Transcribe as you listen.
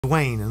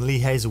Duane and Lee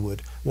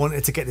Hazelwood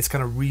wanted to get this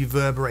kind of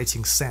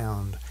reverberating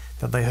sound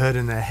that they heard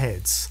in their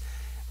heads.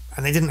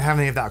 And they didn't have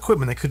any of that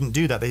equipment. They couldn't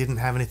do that. They didn't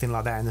have anything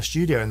like that in the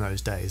studio in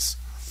those days.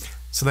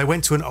 So they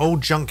went to an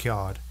old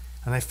junkyard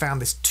and they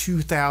found this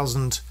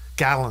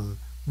 2,000-gallon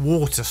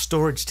water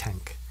storage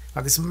tank,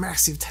 like this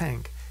massive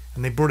tank,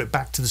 and they brought it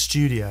back to the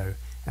studio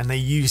and they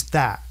used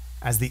that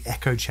as the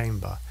echo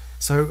chamber.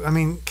 So, I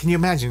mean, can you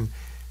imagine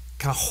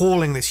kind of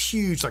hauling this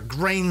huge like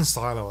grain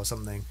silo or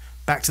something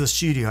back to the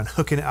studio and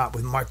hooking it up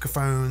with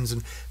microphones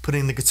and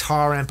putting the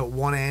guitar amp at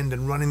one end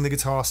and running the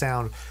guitar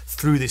sound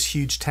through this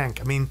huge tank?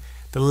 I mean,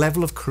 the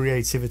level of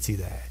creativity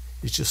there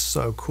is just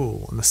so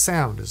cool, and the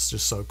sound is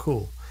just so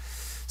cool.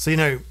 So, you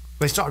know,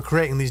 they started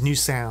creating these new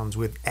sounds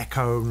with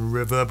echo and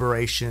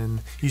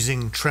reverberation,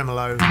 using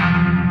tremolo,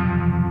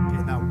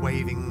 getting that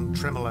waving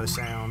tremolo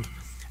sound,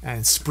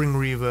 and spring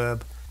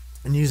reverb,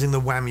 and using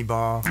the whammy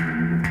bar.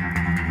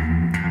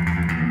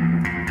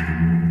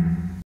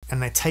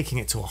 And they're taking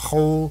it to a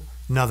whole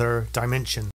nother dimension.